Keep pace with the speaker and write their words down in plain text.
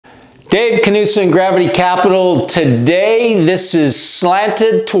Dave Knutson, Gravity Capital. Today, this is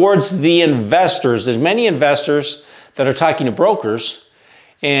slanted towards the investors. There's many investors that are talking to brokers,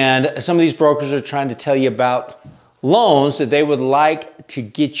 and some of these brokers are trying to tell you about loans that they would like to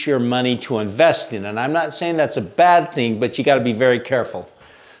get your money to invest in. And I'm not saying that's a bad thing, but you got to be very careful.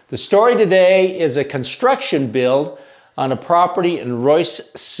 The story today is a construction build on a property in Royce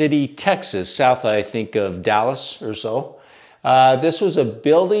City, Texas, south, I think, of Dallas or so. This was a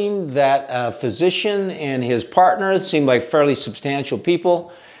building that a physician and his partner, seemed like fairly substantial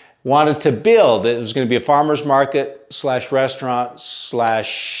people, wanted to build. It was going to be a farmer's market slash restaurant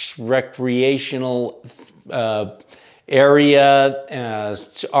slash recreational area,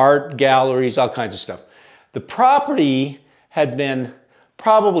 art galleries, all kinds of stuff. The property had been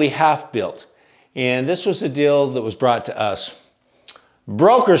probably half built, and this was a deal that was brought to us.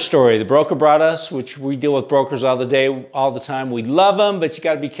 Broker story. The broker brought us, which we deal with brokers all the time. We love them, but you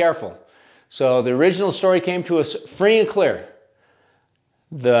got to be careful. So the original story came to us free and clear.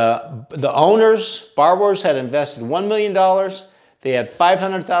 The owners, borrowers, had invested $1 million. They had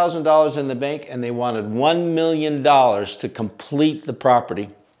 $500,000 in the bank, and they wanted $1 million to complete the property.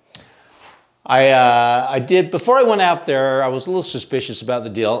 Before I went out there, I was a little suspicious about the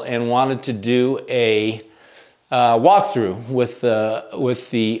deal and wanted to do a walkthrough with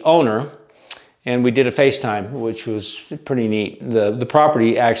the owner, and we did a FaceTime, which was pretty neat. The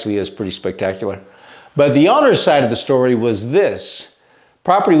property actually is pretty spectacular. But the owner's side of the story was this.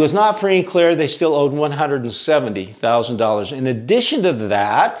 Property was not free and clear. They still owed $170,000. In addition to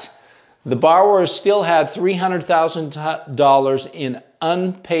that, the borrowers still had $300,000 in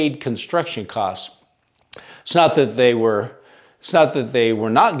unpaid construction costs. It's not that they were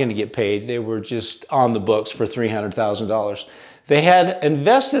not going to get paid. They were just on the books for $300,000. They had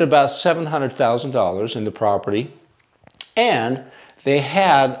invested about $700,000 in the property, and they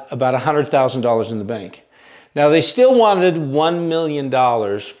had about $100,000 in the bank. Now, they still wanted $1 million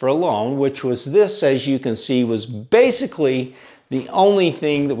for a loan, which was this, as you can see, was basically the only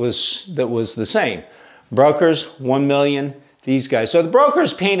thing that was the same. Brokers, $1 million, these guys. So the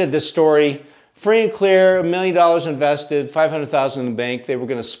brokers painted this story free and clear, $1 million invested, $500,000 in the bank. They were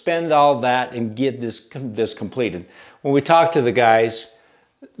going to spend all that and get this completed. When we talked to the guys,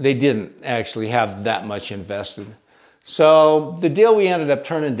 they didn't actually have that much invested. So the deal we ended up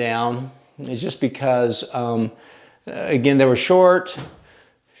turning down is just because, again, they were short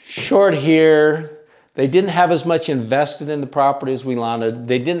here. They didn't have as much invested in the property as we wanted.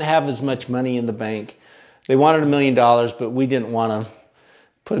 They didn't have as much money in the bank. They wanted $1 million, but we didn't want to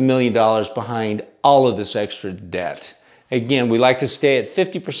put $1 million behind all of this extra debt. Again, we like to stay at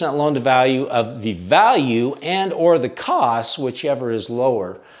 50% loan to value of the value and or the cost, whichever is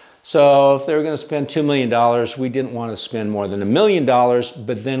lower. So if they were going to spend $2 million, we didn't want to spend more than $1 million,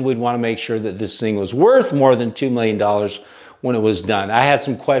 but then we'd want to make sure that this thing was worth more than $2 million when it was done. I had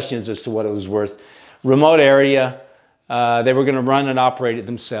some questions as to what it was worth. Remote area, they were going to run and operate it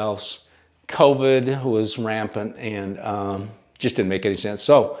themselves. COVID was rampant, and just didn't make any sense.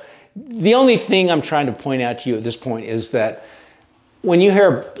 So the only thing I'm trying to point out to you at this point is that when you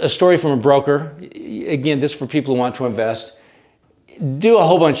hear a story from a broker, again, this is for people who want to invest, do a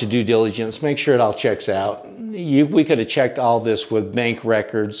whole bunch of due diligence, make sure it all checks out. We could have checked all this with bank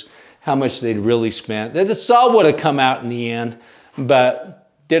records, how much they'd really spent. This all would have come out in the end, but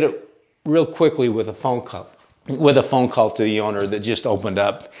did it real quickly with a phone call. With a phone call to the owner that just opened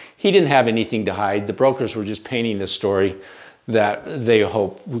up. He didn't have anything to hide. The brokers were just painting this story that they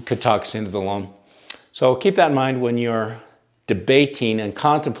hope could talk us into the loan. So keep that in mind when you're debating and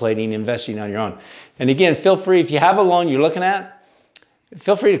contemplating investing on your own. And again, feel free, if you have a loan you're looking at,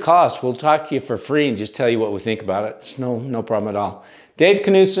 feel free to call us. We'll talk to you for free and just tell you what we think about it. It's no problem at all. Dave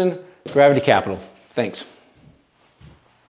Knutson, Gravity Capital. Thanks.